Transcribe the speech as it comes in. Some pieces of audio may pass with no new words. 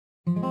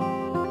Alam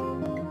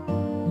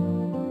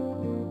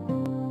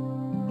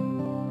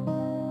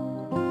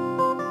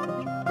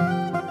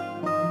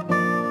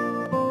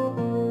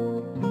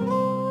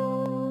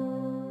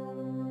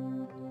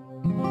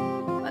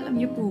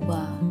niyo po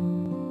ba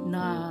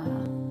na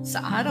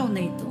sa araw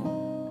na ito,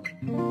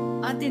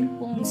 atin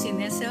pong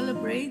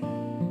sineselebrate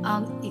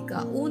ang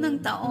ika-unang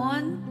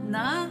taon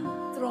ng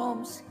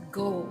Troms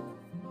Go,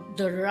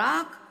 the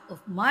Rock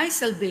of My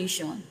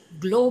Salvation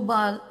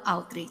Global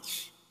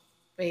Outreach.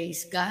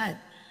 Praise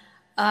God.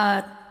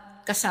 At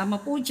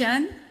kasama po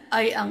dyan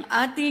ay ang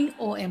ating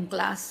OM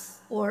class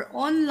or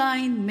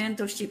online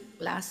mentorship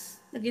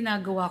class na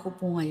ginagawa ko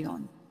po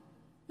ngayon.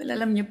 Well,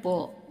 alam niyo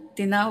po,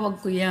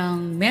 tinawag ko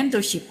yung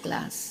mentorship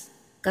class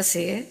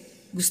kasi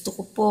gusto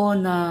ko po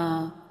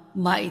na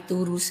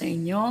maituro sa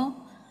inyo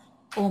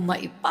o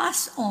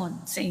maipass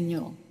on sa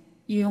inyo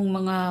yung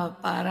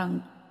mga parang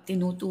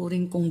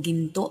tinuturing kong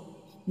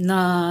ginto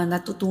na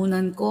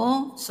natutunan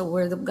ko sa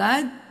Word of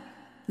God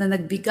na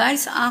nagbigay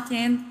sa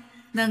akin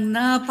ng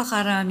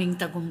napakaraming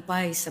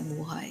tagumpay sa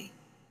buhay.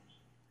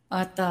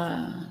 At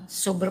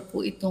sobra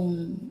po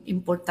itong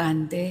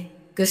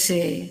importante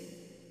kasi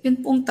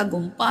yun pong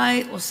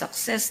tagumpay o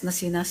success na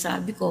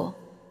sinasabi ko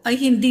ay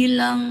hindi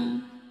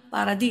lang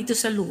para dito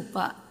sa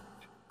lupa.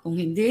 Kung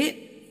hindi,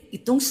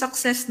 itong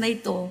success na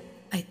ito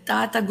ay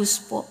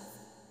tatagos po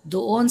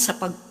doon sa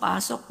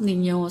pagpasok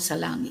ninyo sa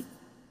langit.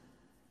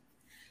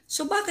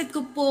 So bakit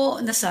ko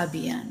po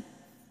nasabi yan?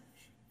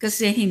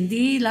 Kasi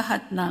hindi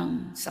lahat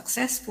ng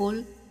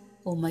successful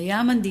o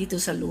mayaman dito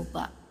sa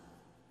lupa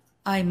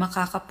ay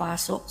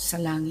makakapasok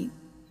sa langit.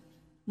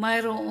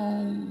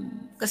 Mayroong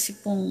kasi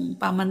pong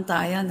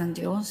pamantayan ng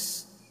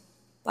Diyos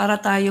para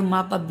tayo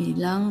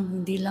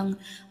mapabilang, hindi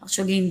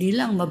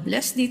lang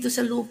mabless dito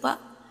sa lupa,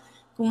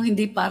 kung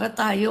hindi para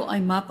tayo ay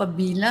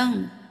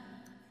mapabilang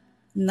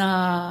na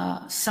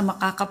sa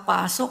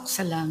makakapasok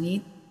sa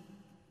langit.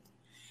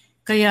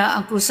 Kaya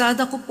ang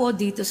krusada ko po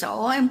dito sa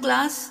OM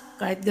class,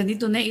 kahit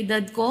ganito na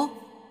edad ko,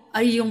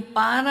 ay yung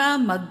para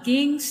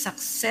maging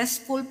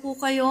successful po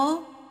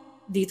kayo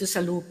dito sa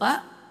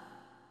lupa.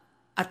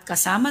 At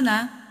kasama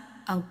na,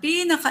 ang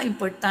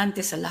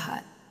pinaka-importante sa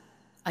lahat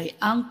ay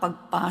ang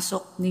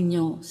pagpasok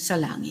ninyo sa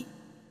langit.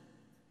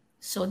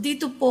 So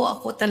dito po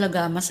ako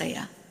talaga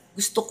masaya.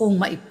 Gusto kong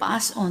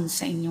maipass on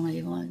sa inyo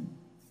ngayon.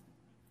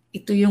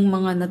 Ito yung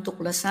mga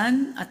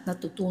natuklasan at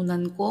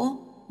natutunan ko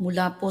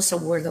mula po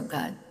sa Word of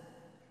God.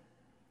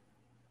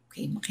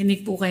 Okay,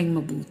 makinig po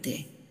kayong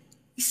mabuti.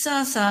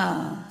 Isa sa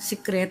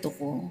sikreto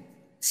ko,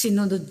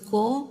 sinunod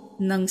ko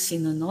ng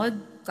sinunod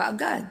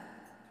kaagad.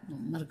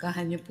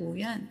 Markahan niyo po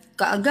yan.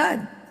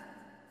 Kaagad.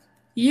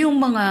 Yung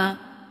mga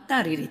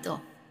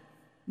naririto.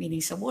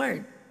 Meaning sa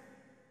word.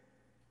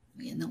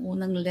 Yan ang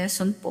unang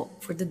lesson po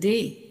for the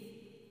day.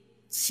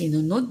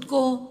 Sinunod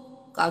ko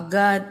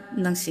kaagad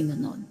ng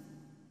sinunod.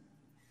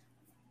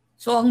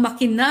 So ang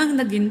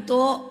makinang na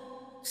ginto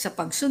sa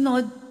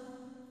pagsunod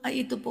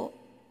ay ito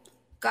po.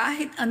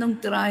 Kahit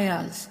anong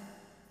trials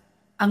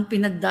ang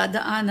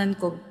pinagdadaanan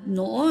ko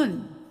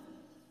noon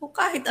o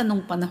kahit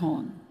anong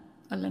panahon,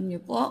 alam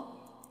niyo po,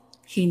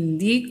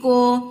 hindi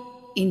ko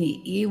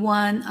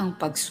iniiwan ang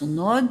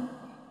pagsunod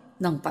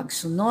ng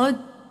pagsunod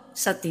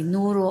sa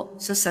tinuro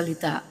sa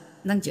salita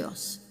ng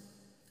Diyos.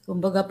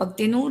 Kumbaga pag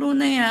tinuro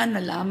na yan,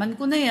 nalaman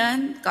ko na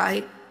yan,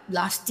 kahit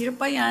last year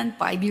pa yan,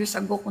 5 years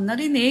ago ko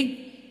narinig,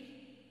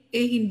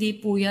 hindi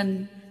po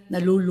yan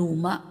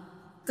naluluma.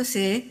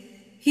 Kasi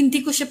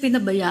hindi ko siya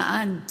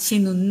pinabayaan.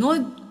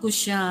 Sinunod ko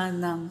siya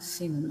ng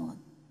sinunod.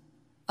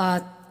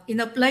 At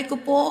in-apply ko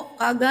po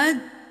agad,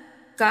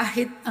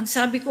 kahit ang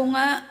sabi ko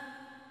nga,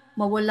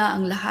 mawala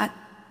ang lahat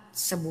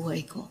sa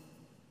buhay ko.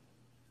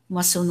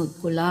 Masunod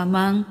ko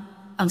lamang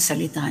ang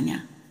salita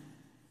niya.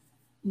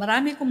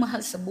 Marami kong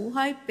mahal sa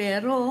buhay,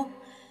 pero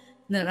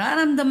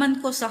nararamdaman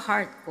ko sa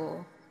heart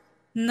ko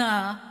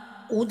na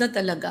una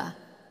talaga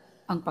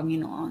ang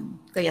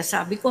Panginoon. Kaya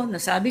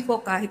nasabi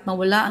ko kahit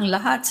mawala ang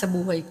lahat sa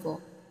buhay ko,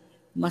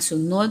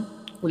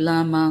 masunod ko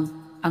lamang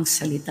ang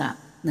salita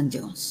ng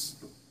Diyos.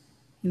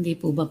 Hindi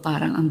po ba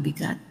parang ang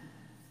bigat?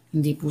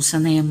 Hindi po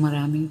sanay ang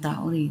maraming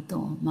tao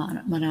rito.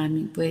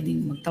 Maraming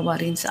pwedeng magtawa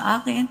rin sa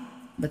akin.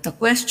 But the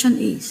question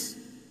is,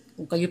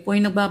 kung kayo po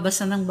ay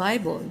nagbabasa ng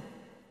Bible,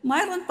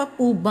 mayroon pa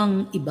po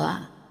bang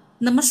iba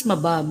na mas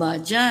mababa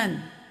dyan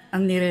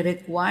ang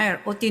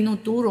nire-require o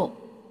tinuturo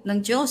ng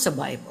Diyos sa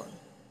Bible?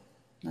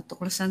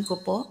 Natuklasan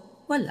ko po,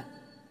 wala.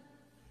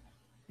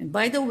 And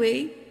by the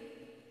way,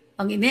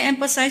 ang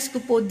ine-emphasize ko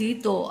po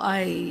dito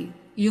ay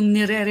yung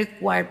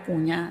nire-require po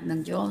niya ng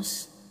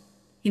Diyos.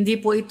 Hindi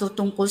po ito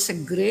tungkol sa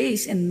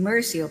grace and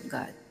mercy of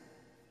God.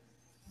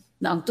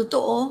 Na ang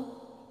totoo,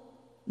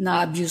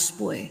 na-abuse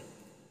po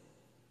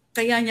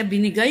Kaya niya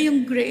binigay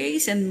yung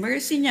grace and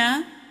mercy niya,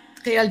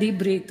 kaya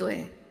libre ito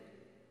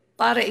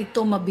Para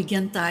ito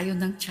mabigyan tayo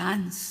ng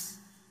chance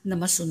na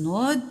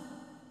masunod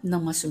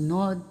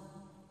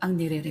ang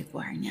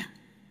nire-require niya.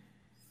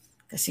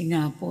 Kasi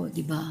nga po,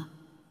 di ba,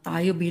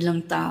 tayo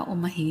bilang tao,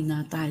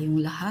 mahina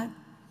tayong lahat.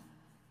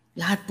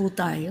 Lahat po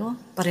tayo,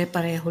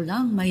 pare-pareho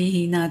lang,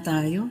 mahihina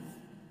tayo.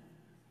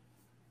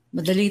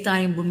 Madali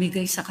tayong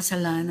bumigay sa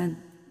kasalanan.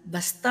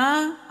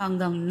 Basta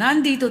hanggang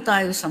nandito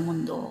tayo sa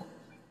mundo,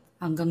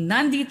 hanggang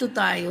nandito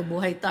tayo,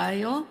 buhay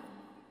tayo,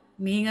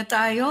 huminga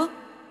tayo,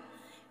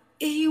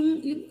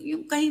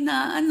 yung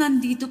kahinaan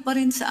nandito pa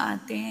rin sa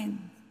atin.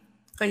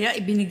 Kaya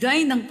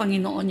ibinigay ng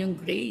Panginoon yung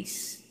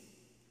grace.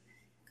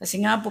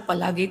 Kasi nga po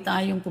palagi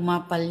tayong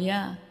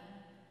pumapalya.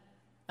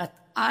 At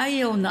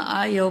ayaw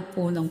na ayaw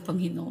po ng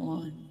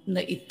Panginoon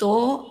na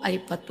ito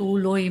ay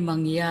patuloy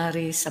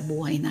mangyari sa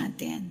buhay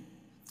natin.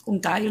 Kung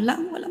tayo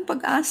lang, walang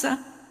pag-asa.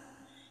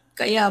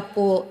 Kaya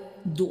po,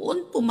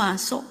 doon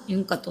pumasok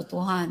yung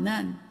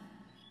katotohanan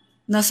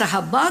na sa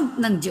habag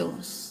ng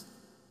Diyos,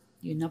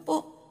 yun na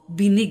po,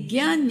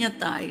 binigyan niya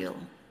tayo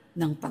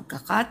ng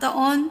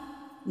pagkakataon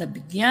na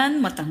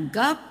bigyan,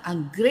 matanggap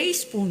ang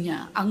grace po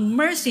niya, ang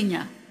mercy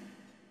niya,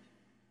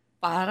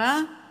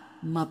 para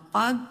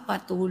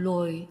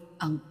mapagpatuloy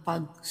ang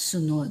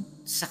pagsunod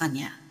sa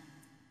Kanya.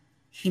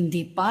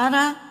 Hindi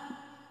para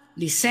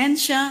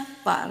lisensya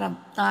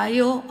para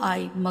tayo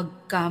ay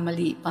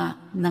magkamali pa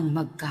ng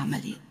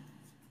magkamali.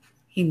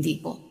 Hindi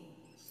po.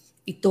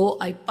 Ito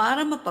ay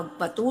para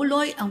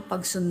mapagpatuloy ang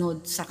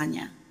pagsunod sa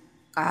Kanya.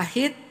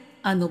 Kahit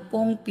ano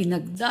pong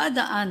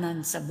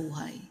pinagdadaanan sa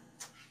buhay.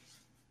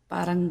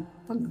 Parang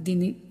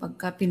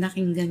pagka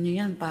pinakinggan nyo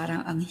yan,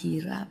 parang ang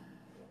hirap.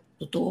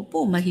 Totoo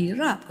po,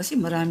 mahirap kasi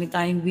marami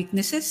tayong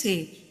weaknesses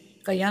eh.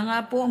 Kaya nga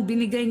po, ang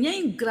binigay niya,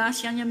 yung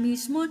grasya niya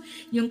mismo,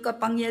 yung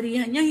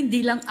kapangyarihan niya, hindi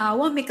lang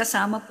awa, may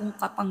kasama pong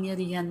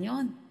kapangyarihan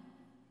yon.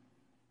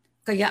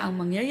 Kaya ang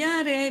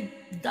mangyayari,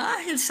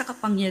 dahil sa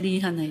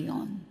kapangyarihan na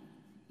yon,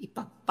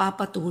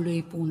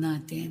 ipagpapatuloy po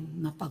natin,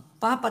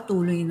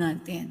 mapagpapatuloy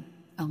natin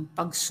ang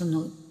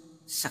pagsunod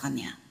sa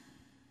Kanya.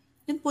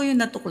 Yan po yung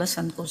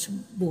natuklasan ko sa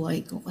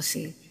buhay ko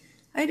kasi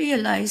I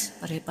realize,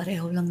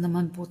 pare-pareho lang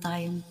naman po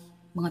tayong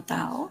mga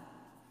tao.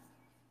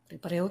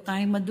 Pare-pareho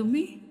tayong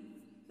madumi.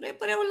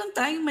 Pare-pareho lang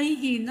tayong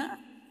mahihina.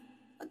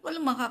 At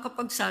walang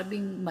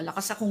makakapagsabing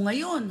malakas ako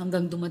ngayon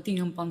hanggang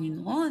dumating ang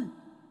Panginoon.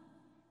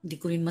 Hindi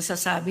ko rin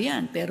masasabi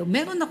yan. Pero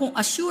meron akong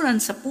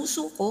assurance sa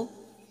puso ko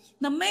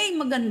na may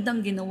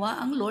magandang ginawa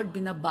ang Lord.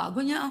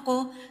 Binabago niya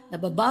ako.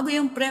 Nababago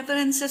yung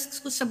preferences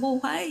ko sa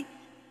buhay.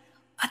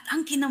 At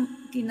ang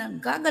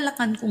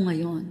kinagagalakan ko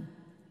ngayon,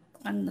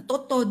 ang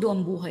natotodo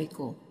ang buhay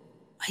ko,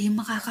 ay yung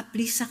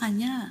makaka-please sa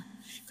Kanya.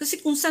 Kasi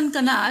kung saan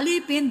ka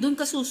naalipin, doon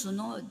ka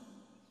susunod.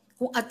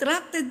 Kung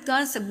attracted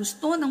ka sa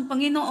gusto ng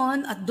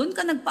Panginoon at doon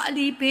ka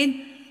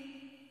nagpaalipin,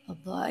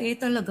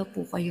 talaga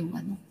po kayong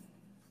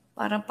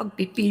parang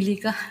pagpipili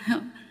ka,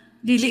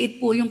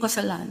 liliit po yung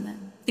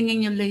kasalanan.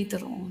 Tingin nyo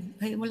later on,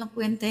 walang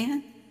kwenta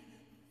yan.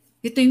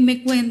 Ito yung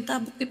may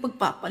kwenta, bakit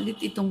pagpapalit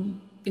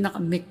itong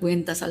pinaka-may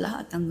kwenta sa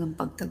lahat hanggang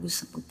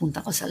pagtagos sa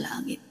pagpunta ko sa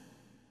langit.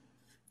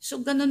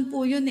 So ganun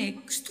po yun eh.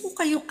 Gusto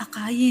ko kayong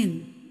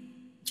akayin.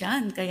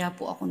 Diyan, kaya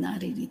po ako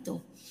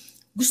naririto.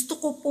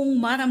 Gusto ko pong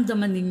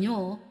maramdaman ninyo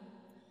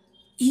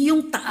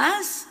iyong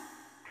taas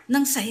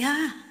ng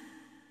saya,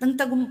 ng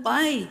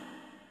tagumpay.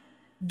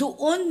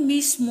 Doon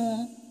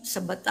mismo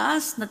sa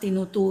batas na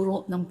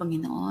tinuturo ng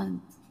Panginoon.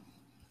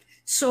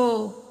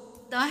 So,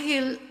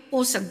 dahil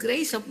po sa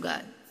grace of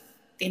God,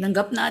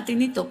 tinanggap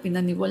natin ito,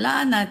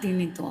 pinaniwalaan natin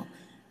ito,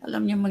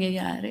 alam niyo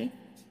mangyayari?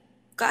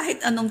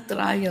 Kahit anong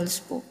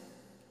trials po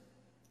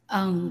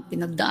ang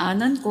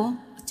pinagdaanan ko,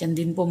 at yan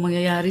din po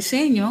mangyayari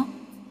sa inyo,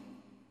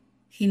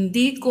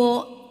 hindi ko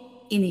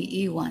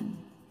iniiwan.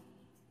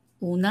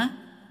 Una,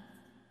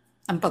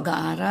 ang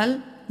pag-aaral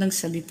ng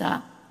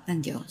salita ng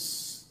Diyos.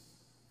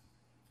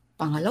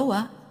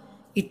 Pangalawa,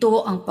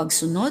 ito ang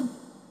pagsunod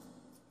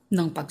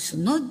ng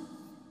pagsunod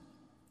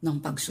ng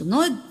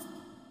pagsunod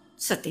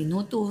sa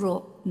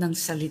tinuturo ng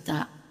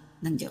salita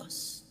ng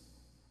Diyos.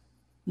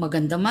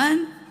 Maganda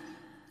man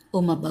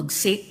o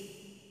mabagsik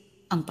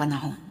ang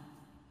panahon.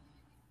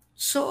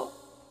 So,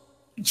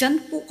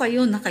 dyan po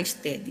kayo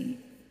naka-steady.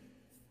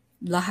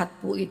 Lahat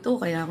po ito,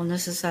 kaya ako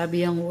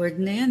nasasabi ang word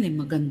na yan,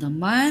 maganda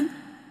man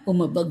o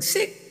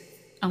mabagsik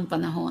ang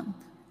panahon.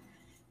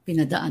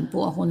 Pinadaan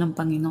po ako ng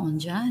Panginoon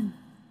dyan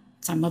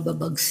sa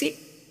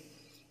mababagsik.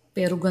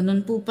 Pero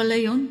ganun po pala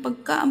yun,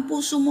 pagka ang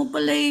puso mo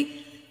pala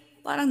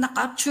parang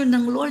na-capture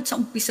ng Lord sa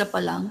umpisa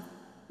pa lang,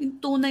 yung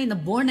tunay na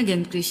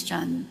born-again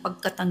Christian,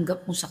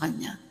 pagkatanggap mo sa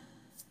Kanya,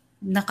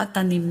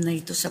 nakatanim na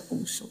ito sa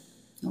puso.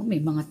 No?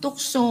 May mga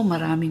tukso,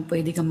 maraming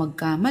pwede kang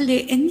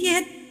magkamali, and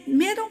yet,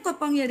 merong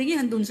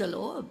kapangyarihan dun sa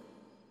loob.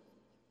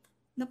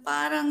 Na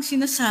parang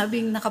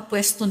sinasabing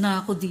nakapwesto na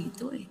ako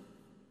dito eh.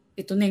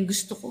 Ito na yung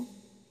gusto ko.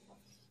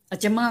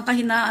 At yung mga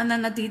kahinaan na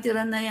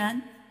natitira na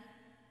yan,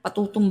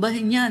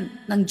 patutumbahin yan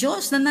ng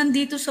Diyos na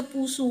nandito sa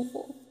puso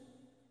ko.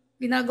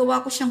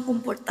 Binagawa ko siyang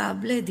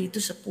komportable dito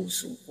sa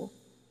puso ko.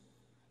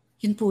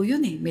 Yun po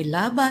yun eh. May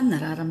laban,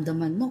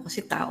 nararamdaman mo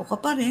kasi tao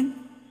ka pa rin.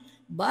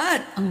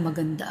 But ang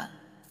maganda,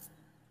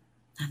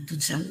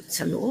 nandun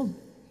sa loob.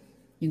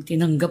 Yung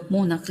tinanggap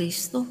mo na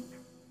Kristo,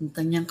 yung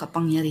kanyang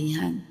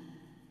kapangyarihan.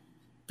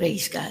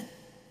 Praise God.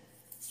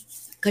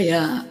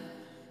 Kaya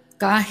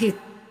kahit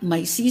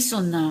may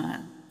season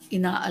na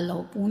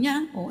inaalaw po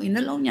niya o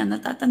inalaw niya,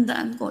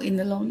 natatandaan ko,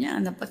 inalaw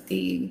niya na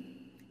pati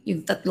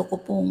yung 3 ko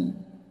pong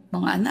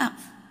mga anak.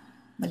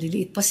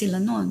 Maliliit pa sila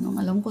noon. Nung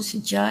alam ko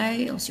si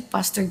Jai o si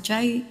Pastor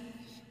Jai,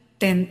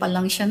 10 pa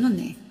lang siya noon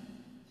eh.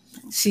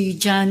 Si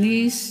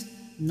Janice,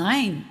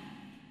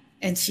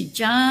 9. And si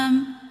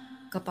Jam,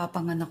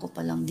 kapapanganak ko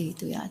pa lang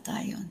dito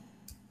yata yun.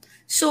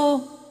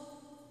 So,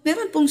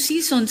 meron pong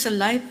season sa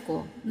life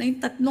ko na yung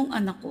 3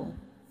 anak ko,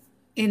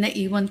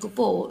 naiwan ko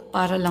po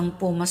para lang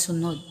po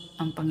masunod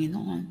ang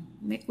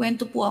Panginoon. May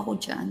kwento po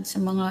ako dyan sa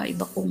mga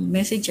iba kong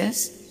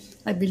messages.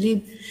 I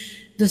believe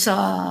dun sa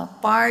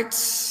parts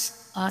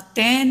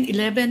 10,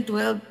 11,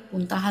 12,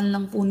 puntahan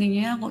lang po ninyo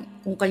yan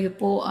kung kayo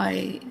po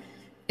ay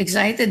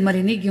excited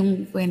marinig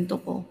yung kwento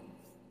ko.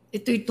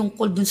 Ito'y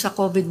tungkol dun sa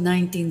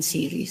COVID-19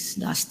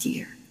 series last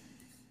year.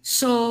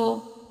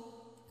 So,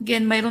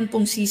 again, mayroon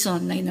pong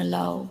season na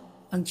inalaw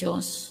ang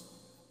Diyos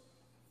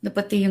na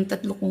pati yung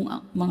 3 kong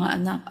mga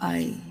anak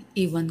ay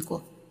iwan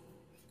ko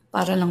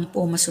para lang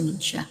po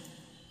masunod siya.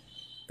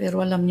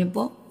 Pero alam niyo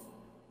po,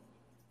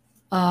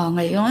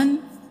 ngayon,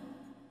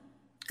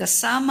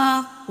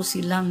 kasama ko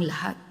silang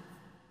lahat,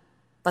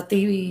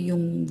 pati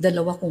yung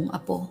 2 kong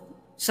apo,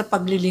 sa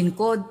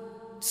paglilingkod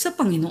sa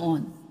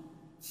Panginoon.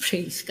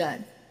 Praise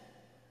God.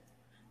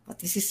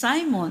 Pati si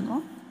Simon,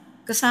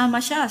 kasama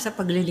siya sa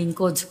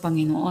paglilingkod sa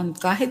Panginoon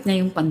kahit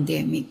ngayong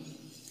pandemic.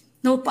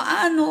 No,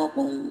 paano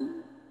kung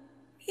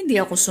hindi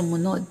ako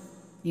sumunod?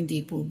 Hindi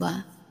po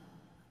ba?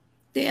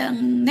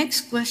 Ang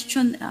next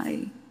question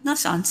ay,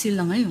 nasaan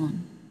sila ngayon?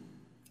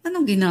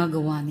 Anong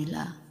ginagawa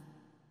nila?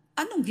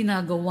 Anong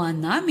ginagawa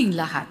naming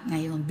lahat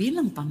ngayon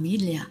bilang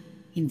pamilya?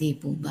 Hindi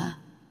po ba?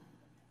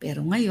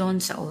 Pero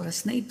ngayon, sa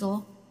oras na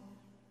ito,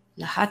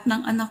 lahat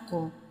ng anak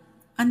ko,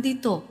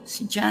 andito.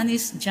 Si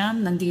Janice,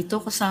 Jam,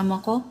 nandito kasama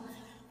ko.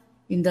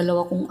 Yung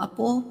 2 kong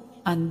apo,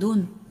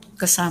 andun,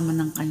 kasama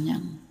ng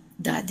kanyang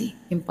daddy.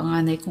 Yung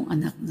panganay kong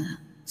anak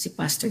na si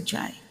Pastor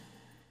Jai.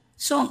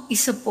 So, ang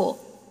isa po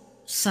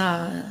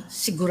sa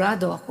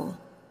sigurado ako,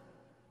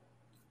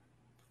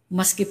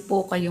 maski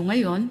po kayo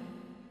ngayon,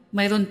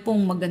 mayroon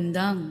pong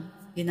magandang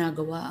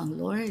ginagawa ang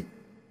Lord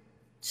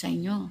sa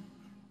inyo.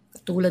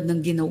 Katulad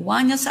ng ginawa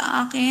niya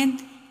sa akin,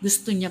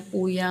 gusto niya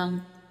po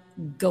yang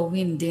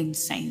gawin din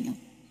sa inyo.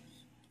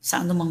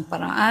 Sa anumang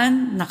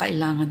paraan na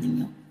kailangan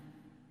ninyo.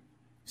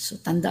 So,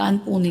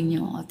 tandaan po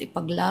ninyo at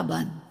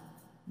ipaglaban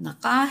na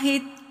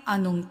kahit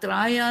anong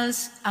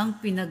trials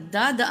ang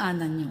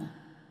pinagdadaanan nyo,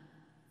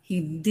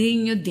 hindi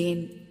nyo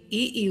din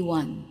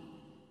iiwan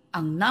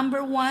ang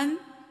number 1,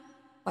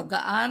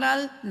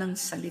 pag-aaral ng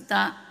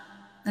salita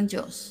ng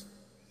Diyos.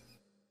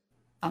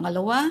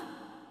 Pangalawa,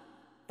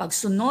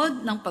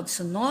 pagsunod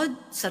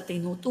sa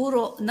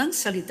tinuturo ng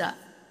salita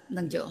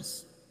ng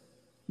Diyos.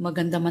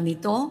 Maganda man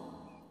ito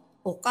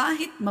o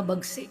kahit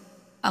mabagsik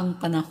ang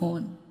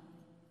panahon.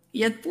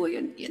 Yan po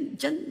yun.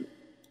 Diyan,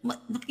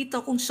 nakita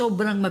kong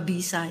sobrang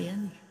mabisa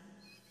yan.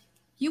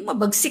 Yung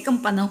mabagsik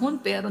ang panahon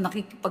pero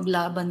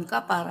nakikipaglaban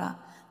ka para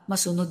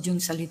masunod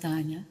yung salita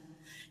niya.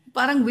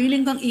 Parang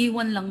willing kang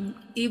iwan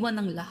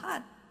ng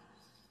lahat.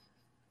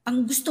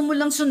 Ang gusto mo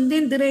lang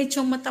sundin, diretso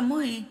ang mata mo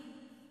eh.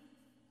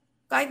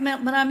 Kahit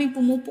maraming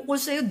pumupukol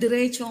sa'yo,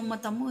 diretso ang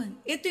mata mo eh.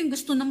 Ito yung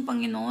gusto ng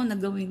Panginoon na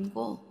gawin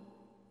ko.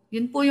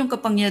 Yun po yung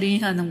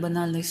kapangyarihan ng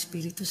banal na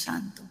Espiritu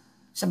Santo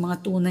sa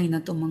mga tunay na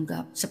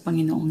tumanggap sa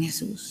Panginoong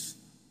Yesus.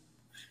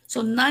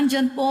 So,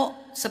 nandyan po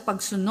sa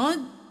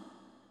pagsunod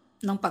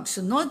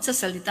sa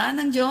salita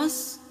ng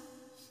Diyos,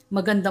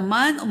 maganda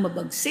man o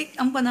mabagsik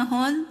ang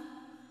panahon,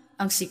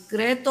 ang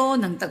sikreto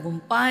ng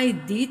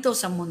tagumpay dito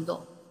sa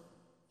mundo.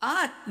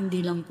 At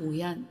hindi lang po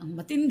yan. Ang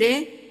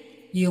matindi,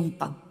 yung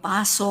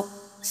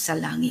pagpasok sa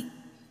langit.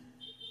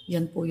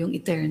 Yan po yung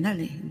eternal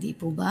hindi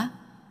po ba?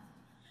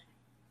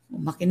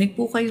 Makinig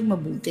po kayong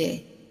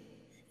mabuti.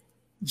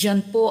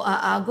 Diyan po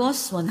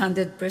aagos,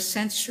 100%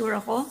 sure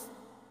ako,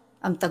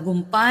 ang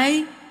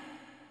tagumpay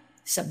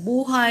sa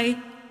buhay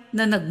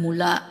na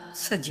nagmula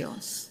sa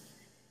Diyos.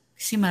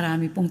 Kasi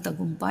marami pong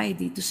tagumpay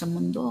dito sa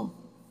mundo.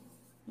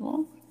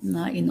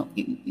 Na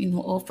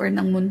ino-offer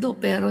ng mundo,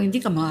 pero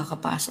hindi ka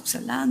makakapasok sa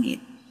langit.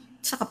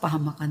 Sa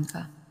kapahamakan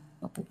ka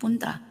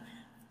mapupunta.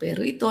 Pero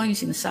ito, yung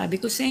sinasabi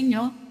ko sa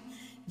inyo,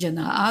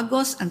 diyan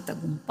aagos ang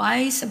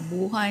tagumpay sa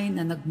buhay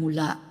na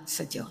nagmula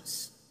sa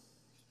Diyos.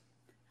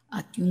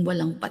 At yung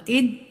walang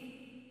patid,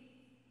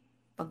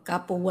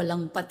 pagka po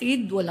walang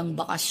patid, walang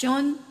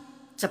bakasyon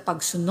sa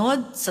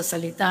pagsunod sa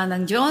salita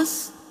ng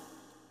Diyos,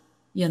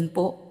 yan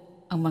po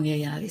ang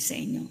mangyayari sa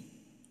inyo.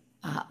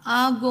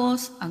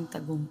 Aagos ang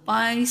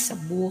tagumpay sa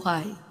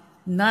buhay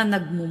na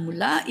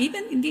nagmumula,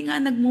 even hindi nga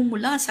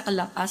nagmumula sa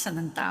kalakasan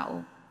ng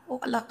tao o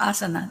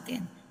kalakasan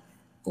natin.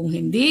 Kung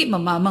hindi,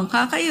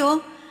 mamamangha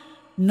kayo,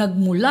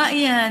 nagmula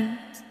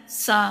yan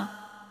sa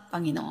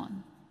Panginoon.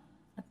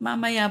 At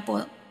mamaya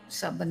po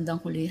sa bandang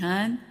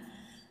hulihan,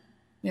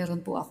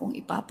 meron po akong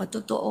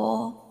ipapatotoo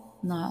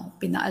na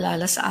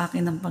pinaalala sa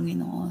akin ng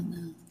Panginoon.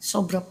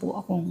 Sobra po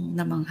akong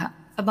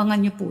namangha. Abangan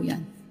niyo po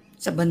yan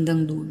sa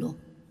bandang dulo.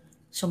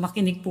 So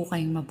makinig po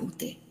kayong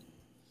mabuti.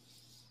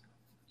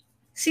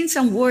 Since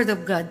ang Word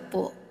of God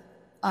po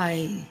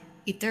ay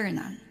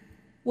eternal,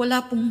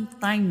 wala pong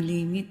time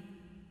limit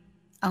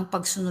ang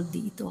pagsunod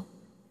dito.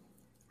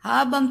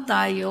 Habang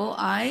tayo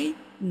ay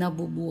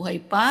nabubuhay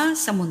pa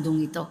sa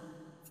mundong ito.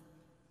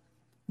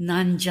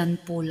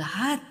 Nandyan po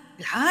lahat.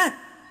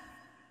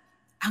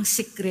 Ang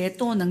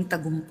sikreto ng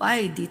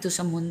tagumpay dito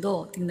sa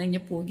mundo. Tingnan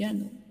niyo po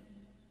yan.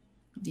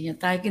 Hindi niya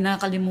tayo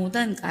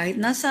kinakalimutan. Kahit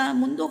nasa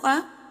mundo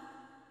ka,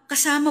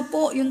 kasama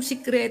po yung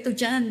sikreto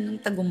dyan ng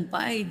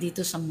tagumpay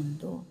dito sa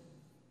mundo.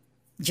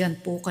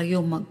 Diyan po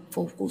kayo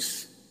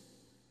mag-focus.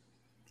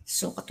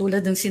 So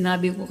katulad ng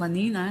sinabi ko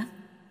kanina,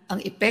 ang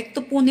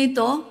epekto po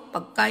nito,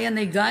 pagka yan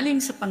ay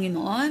galing sa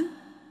Panginoon,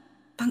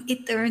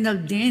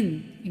 pang-eternal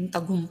din yung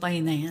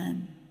tagumpay na yan.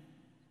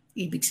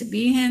 Ibig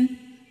sabihin,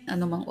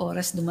 anumang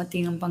oras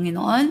dumating ang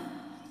Panginoon,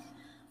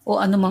 o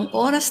anumang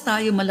oras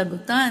tayo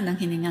malagutan ng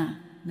hininga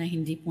na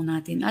hindi po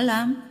natin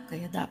alam,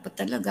 kaya dapat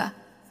talaga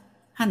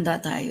handa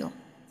tayo.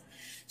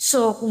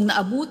 So kung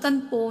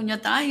naabutan po niya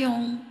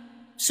tayong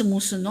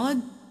sumusunod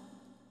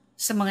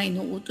sa mga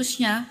inuutos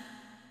niya,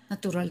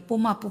 natural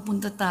po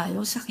mapupunta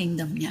tayo sa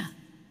kingdom niya.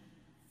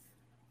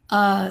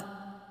 At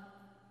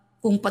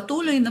kung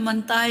patuloy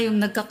naman tayong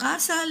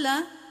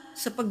nagkakasala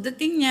sa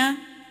pagdating niya,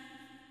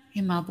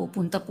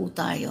 mapupunta po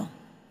tayo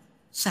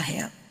sa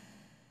hell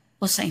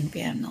o sa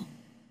impyerno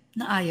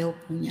na ayaw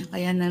po niya.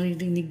 Kaya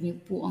naririnig niyo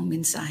po ang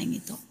mensaheng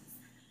ito.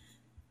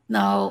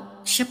 Now,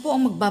 siya po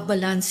ang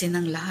magbabalanse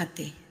ng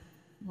lahat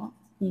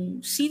kung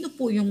sino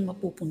po yung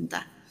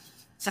mapupunta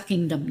sa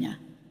kingdom niya.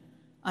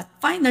 At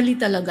finally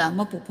talaga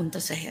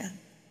mapupunta sa hell.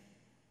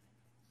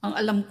 Ang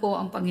alam ko,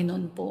 ang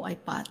Panginoon po ay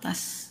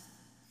patas.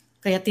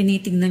 Kaya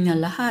tinitingnan niya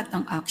lahat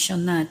ang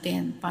action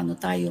natin, paano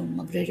tayo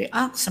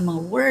magre-react sa mga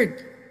word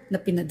na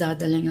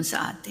pinadadala niya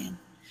sa atin.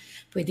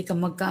 Pwede kang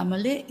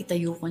magkamali,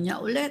 itayo ka niya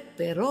ulit,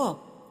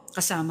 pero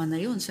kasama na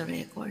yun sa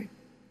record.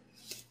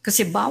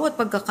 Kasi bawat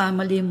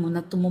pagkakamali mo na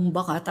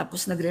tumumba ka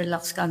tapos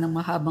nag-relax ka ng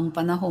mahabang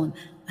panahon,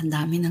 ang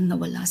dami nang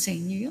nawala sa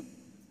inyo yun.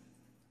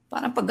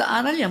 Parang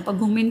pag-aaral yan, pag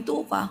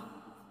huminto ka,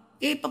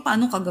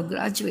 paano ka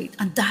gagraduate?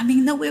 Ang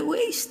daming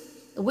nawe-waste.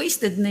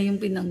 Wasted na yung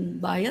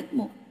pinangbayad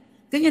mo.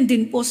 Ganyan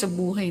din po sa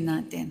buhay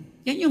natin.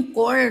 Yan yung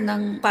core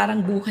ng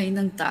parang buhay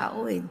ng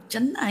tao.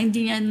 Diyan na,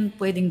 hindi yan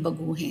pwedeng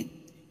baguhin.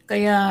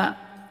 Kaya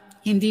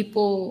hindi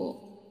po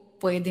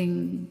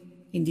pwedeng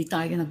hindi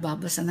tayo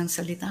nagbabasa ng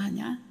salita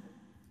niya.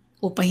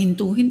 O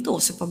pahinto-hinto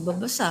sa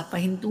pagbabasa,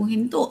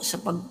 pahinto-hinto sa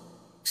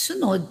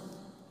pagsunod.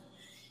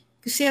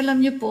 Kasi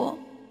alam niyo po,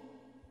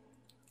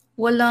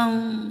 walang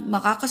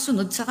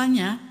makakasunod sa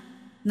kanya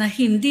na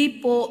hindi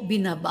po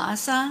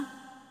binabasa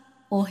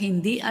o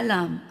hindi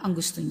alam ang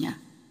gusto niya.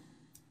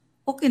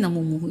 O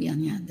kinamumuhian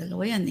niya.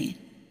 Dalawa yan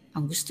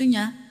Ang gusto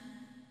niya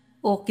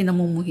o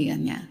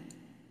kinamumuhian niya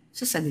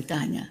sa salita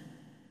niya.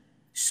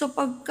 So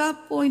pagka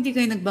po hindi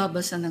kayo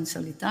nagbabasa ng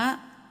salita,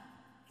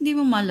 hindi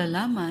mo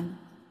malalaman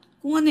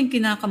kung ano yung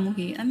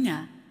kinakamuhian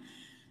niya.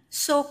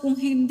 So kung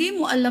hindi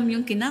mo alam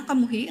yung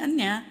kinakamuhian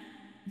niya,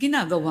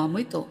 ginagawa mo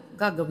ito,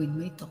 gagawin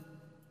mo ito.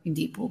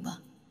 Hindi po ba?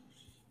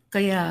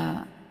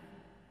 Kaya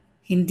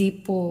hindi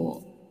po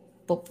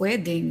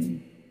pwedeng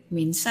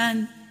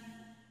minsan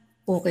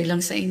okay lang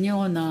sa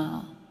inyo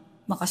na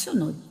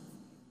makasunod.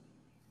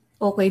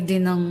 Okay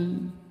din ng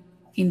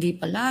hindi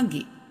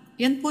palagi.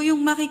 Yan po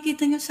yung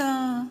makikita nyo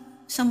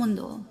sa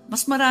mundo.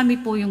 Mas marami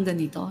po yung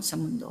ganito sa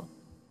mundo.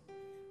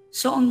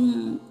 So ang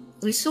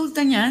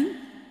resulta niyan,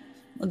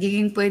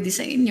 magiging pwede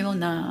sa inyo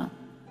na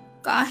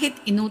kahit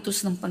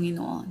inutos ng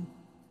Panginoon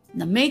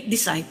na make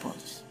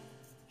disciples,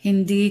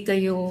 hindi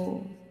kayo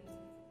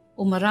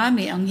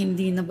umarami ang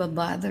hindi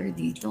nababother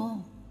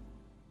dito.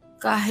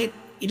 Kahit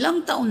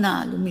ilang taon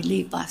na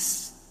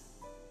lumilipas,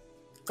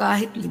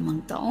 kahit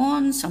 5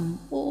 taon,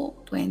 10,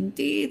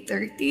 20,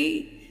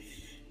 30,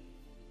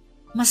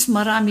 mas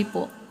marami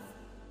po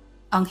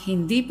ang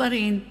hindi pa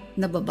rin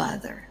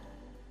nababother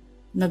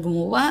na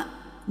gumawa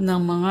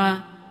ng mga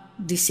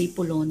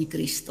disipulo ni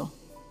Kristo.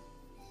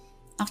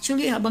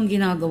 Actually, habang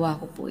ginagawa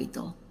ko po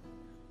ito,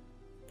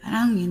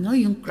 parang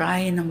yung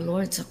cry ng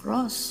Lord sa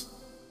cross,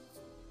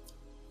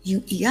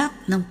 yung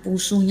iyak ng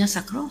puso niya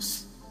sa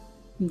cross.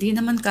 Hindi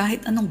naman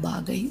kahit anong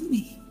bagay yun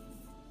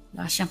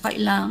Wala siyang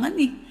kailangan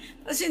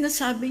Kasi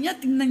nasabi niya,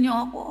 tingnan niyo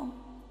ako.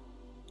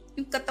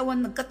 Yung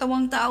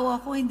nagkatawang tao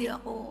ako, hindi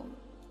ako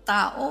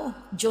tao,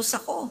 Diyos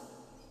ako.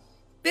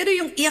 Pero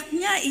yung iyak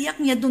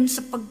niya dun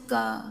sa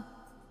pagka-uhaw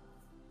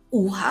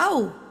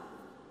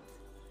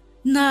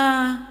na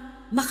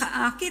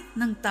makaakit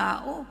ng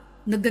tao,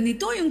 na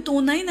ganito yung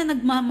tunay na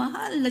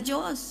nagmamahal na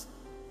Diyos.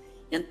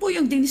 Yan po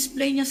yung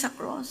dinisplay niya sa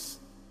cross.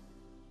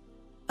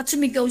 At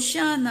sumigaw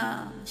siya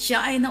na siya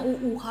ay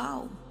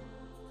nauuhaw.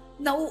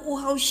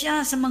 Nauuhaw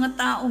siya sa mga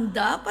taong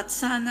dapat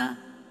sana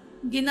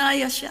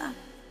ginaya siya.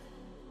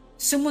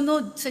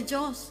 Sumunod sa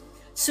Diyos.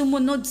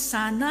 Sumunod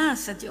sana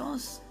sa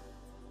Diyos.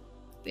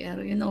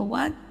 Pero you know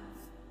what?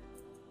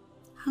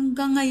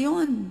 Hanggang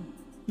ngayon,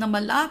 na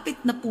malapit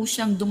na po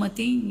siyang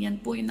dumating, yan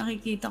po yung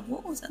nakikita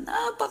ko sa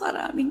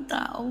napakaraming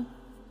tao.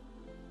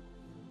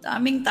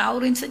 Daming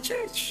tao rin sa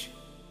church.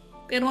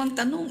 Pero ang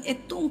tanong,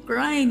 itong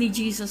cry ni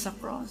Jesus sa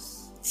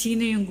cross,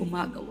 sino yung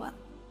gumagawa?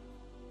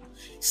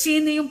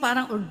 Sino yung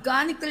parang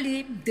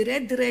organically,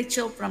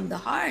 dire-diretso from the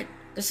heart?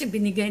 Kasi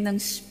binigay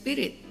ng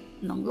Spirit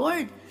ng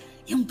Lord,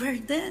 yung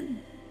burden.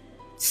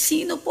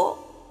 Sino po?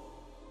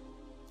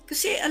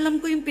 Kasi alam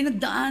ko yung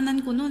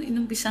pinagdaanan ko noon,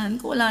 inumpisahan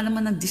ko, wala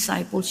naman ng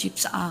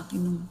discipleship sa akin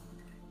nung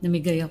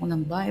namigay ako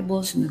ng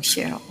Bible, so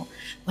nag-share ako.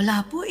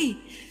 Wala po eh.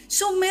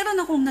 So meron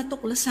akong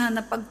natuklasan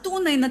na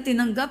pagtunay na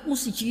tinanggap mo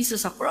si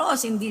Jesus sa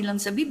cross, hindi lang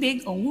sa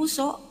bibig o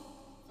nguso,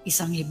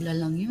 isang hibla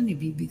lang yun,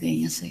 ibibigay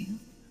niya sa iyo.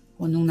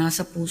 Kung anong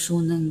nasa puso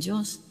ng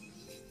Diyos,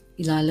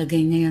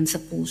 ilalagay niya yan sa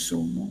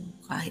puso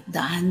mo. Kahit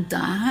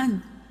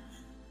dahan-dahan.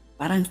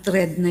 Parang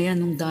thread na yan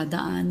nung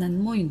dadaanan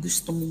mo, yung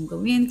gusto mong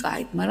gawin.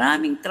 Kahit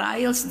maraming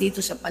trials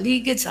dito sa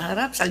paligid, sa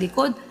harap, sa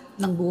likod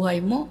ng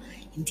buhay mo,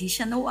 hindi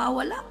siya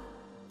nawawala.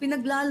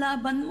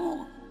 Pinaglalaban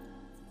mo.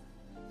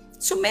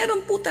 So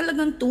meron po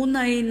talagang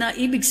tunay na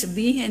ibig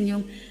sabihin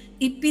yung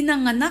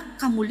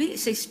ipinanganak ka muli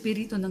sa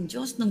Espiritu ng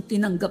Diyos nung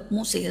tinanggap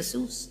mo si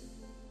Jesus.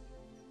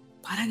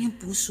 Parang yung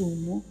puso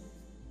mo,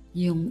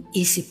 yung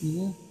isip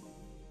mo,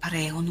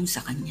 pareho nung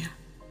sa Kanya.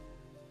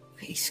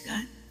 Praise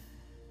God.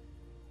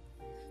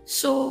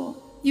 So,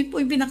 yun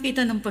po yung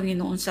pinakita ng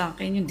Panginoon sa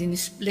akin, yung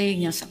dinisplay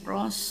niya sa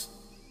cross.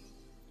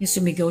 Yung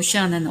sumigaw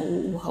siya na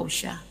nauuhaw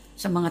siya.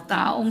 Sa mga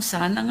taong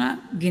sana nga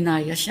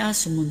ginaya siya,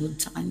 sumunod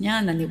sa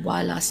Kanya,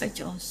 naniwala sa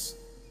Diyos.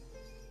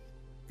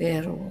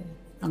 Pero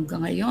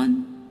hanggang ngayon,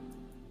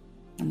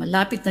 na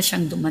malapit na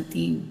siyang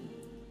dumating,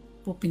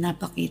 po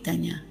pinapakita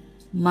niya,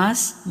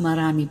 mas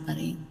marami pa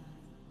rin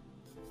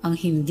ang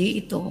hindi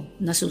ito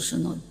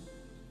nasusunod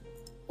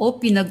o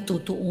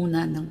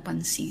pinagtutuunan ng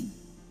pansin.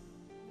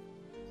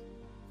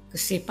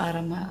 Kasi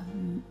para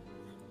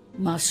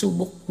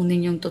masubok po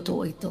ninyong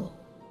totoo ito,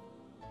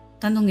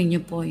 tanungin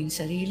niyo po yung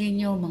sarili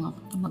niyo, mga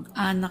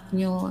kamag-anak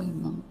niyo, yung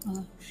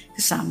mga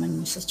kasama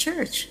niyo sa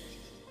church.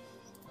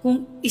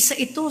 Kung isa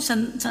ito sa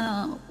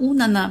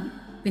una na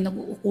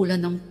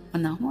pinag-uukulan ng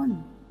panahon,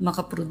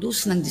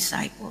 makaproduce ng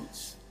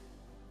disciples.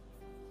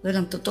 Pero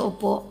ang totoo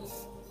po,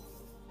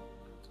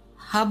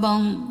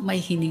 habang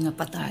may hininga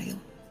pa tayo,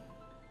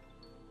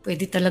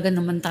 pwede talaga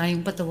naman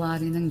tayong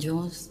patawarin ng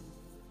Diyos.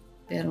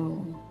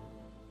 Pero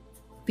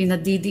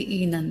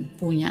pinadidiinan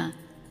po niya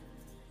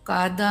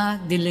kada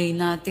delay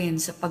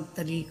natin sa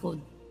pagtalikod,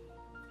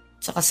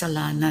 sa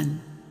kasalanan,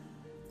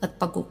 at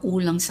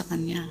pagkukulang sa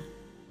Kanya.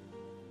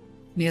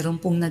 Meron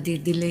pong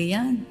nadidelay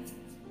yan.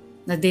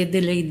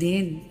 Nadidelay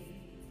din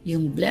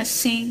yung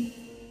blessing,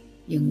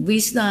 yung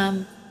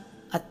wisdom,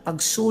 at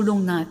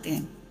pagsulong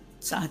natin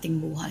sa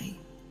ating buhay.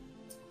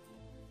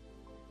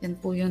 Yan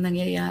po yung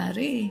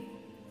nangyayari.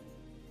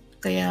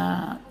 Kaya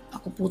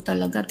ako po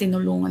talaga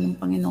tinulungan ng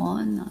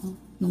Panginoon na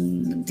nung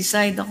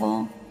nag-decide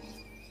ako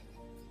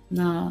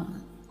na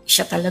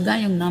siya talaga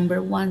yung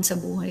number 1 sa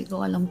buhay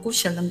ko. Alam ko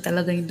siya lang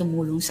talaga yung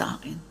tumulong sa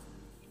akin.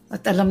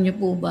 At alam niyo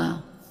po ba,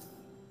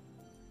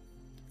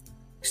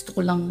 gusto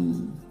ko lang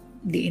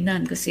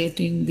diinan kasi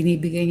ito yung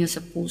binibigay niya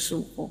sa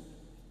puso ko.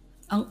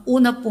 Ang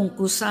una pong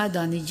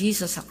krusada ni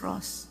Jesus sa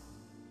cross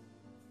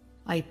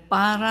ay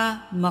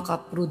para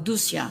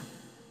makaproduce siya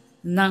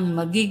ng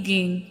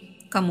magiging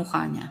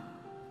kamukha niya.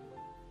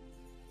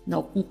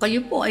 Now, kung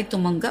kayo po ay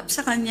tumanggap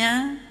sa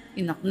Kanya,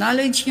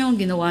 in-acknowledge niyo,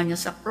 ginawa niya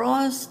sa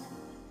cross,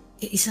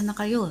 isa na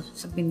kayo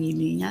sa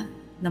pinili niya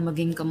na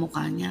maging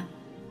kamukha niya.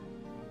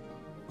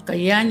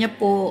 Kaya niya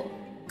po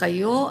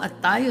kayo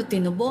at tayo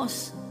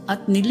tinubos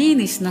at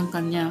nilinis ng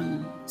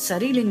Kanyang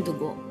sariling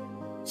dugo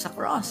sa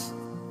cross.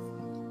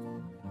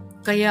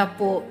 Kaya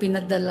po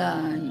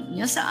pinadala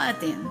niya sa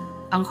atin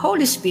ang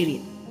Holy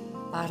Spirit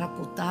para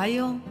po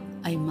tayo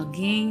ay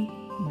maging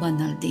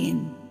banal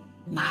din.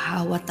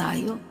 Mahawa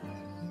tayo.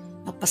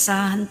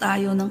 Mapasahan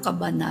tayo ng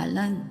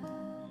kabanalan.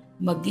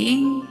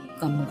 Maging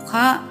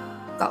kamukha,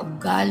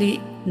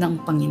 kaugali ng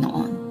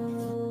Panginoon.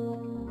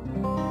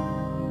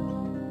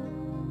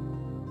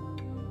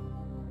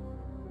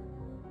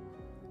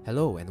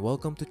 Hello and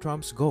welcome to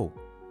Trumps Go.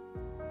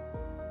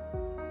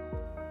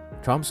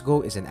 Trumps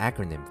Go is an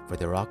acronym for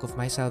the Rock of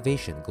My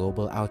Salvation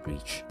Global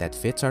Outreach that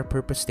fits our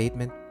purpose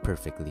statement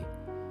perfectly.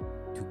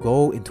 To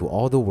go into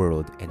all the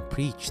world and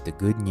preach the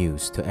good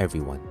news to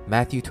everyone.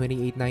 Matthew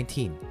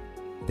 28:19.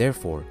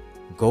 Therefore,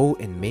 go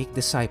and make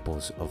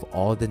disciples of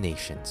all the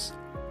nations.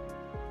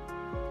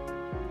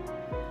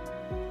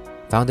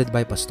 Founded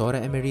by Pastora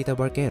Emerita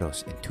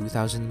Barqueros in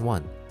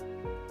 2001,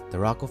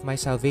 the Rock of My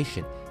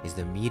Salvation is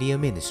the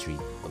media ministry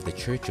of the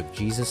Church of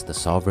Jesus the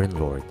Sovereign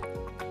Lord.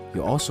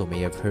 You also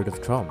may have heard of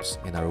Trumps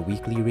in our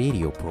weekly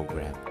radio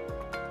program,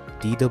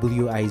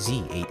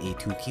 DWIZ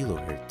 882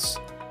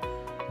 kHz.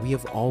 We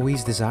have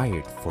always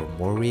desired for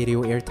more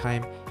radio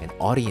airtime and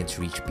audience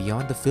reach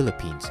beyond the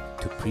Philippines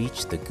to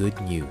preach the good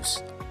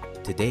news.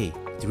 Today,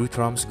 through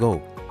Trumps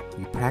Go,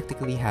 we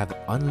practically have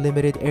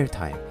unlimited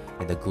airtime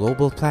and a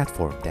global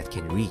platform that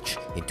can reach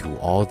into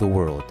all the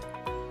world.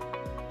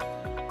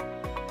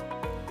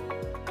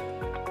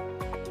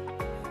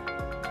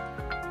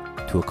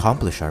 To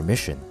accomplish our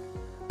mission,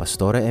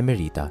 Pastora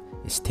Emerita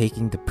is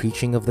taking the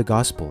preaching of the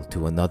gospel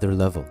to another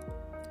level.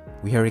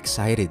 We are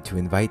excited to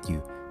invite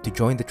you to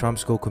join the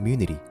Tromsco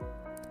community.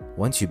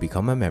 Once you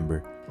become a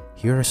member,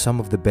 here are some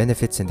of the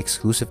benefits and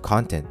exclusive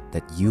content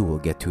that you will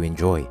get to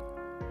enjoy.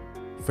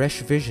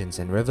 Fresh visions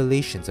and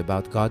revelations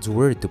about God's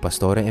Word to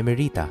Pastora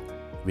Emerita.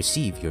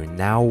 Receive your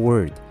Now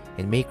Word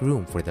and make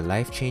room for the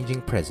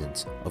life-changing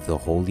presence of the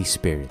Holy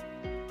Spirit.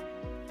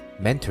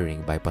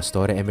 Mentoring by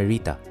Pastora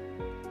Emerita.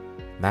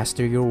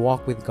 Master your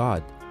walk with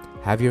God,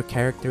 have your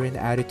character and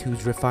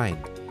attitudes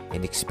refined,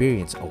 and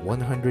experience a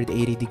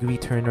 180-degree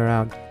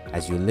turnaround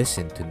as you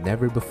listen to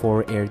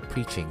never-before-aired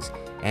preachings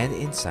and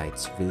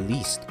insights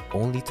released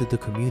only to the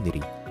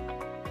community.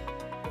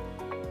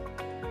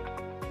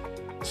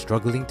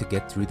 Struggling to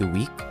get through the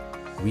week?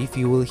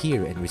 Refuel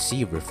here and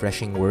receive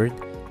refreshing word,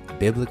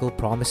 biblical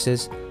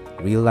promises,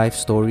 real-life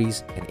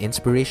stories, and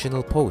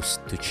inspirational posts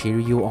to cheer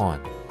you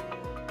on.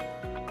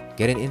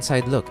 Get an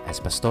inside look as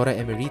Pastora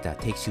Emerita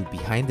takes you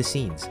behind the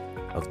scenes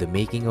of the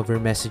making of her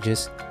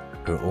messages,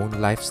 her own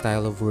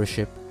lifestyle of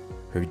worship,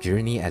 her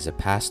journey as a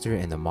pastor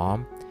and a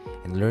mom,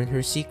 and learn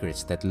her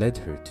secrets that led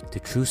her to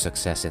true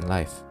success in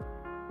life.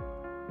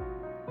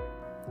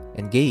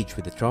 Engage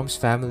with the Troms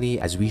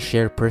family as we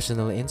share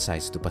personal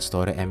insights to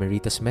Pastora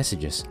Emerita's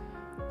messages,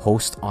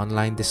 host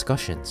online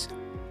discussions,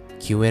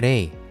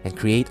 Q&A, and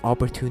create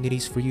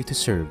opportunities for you to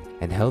serve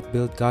and help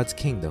build God's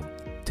kingdom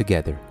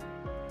together.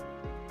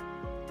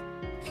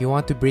 If you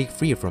want to break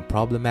free from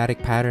problematic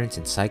patterns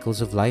and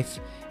cycles of life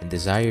and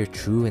desire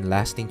true and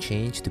lasting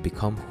change to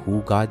become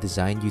who God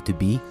designed you to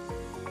be,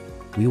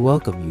 we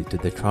welcome you to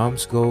the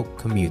Tromsco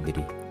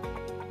community.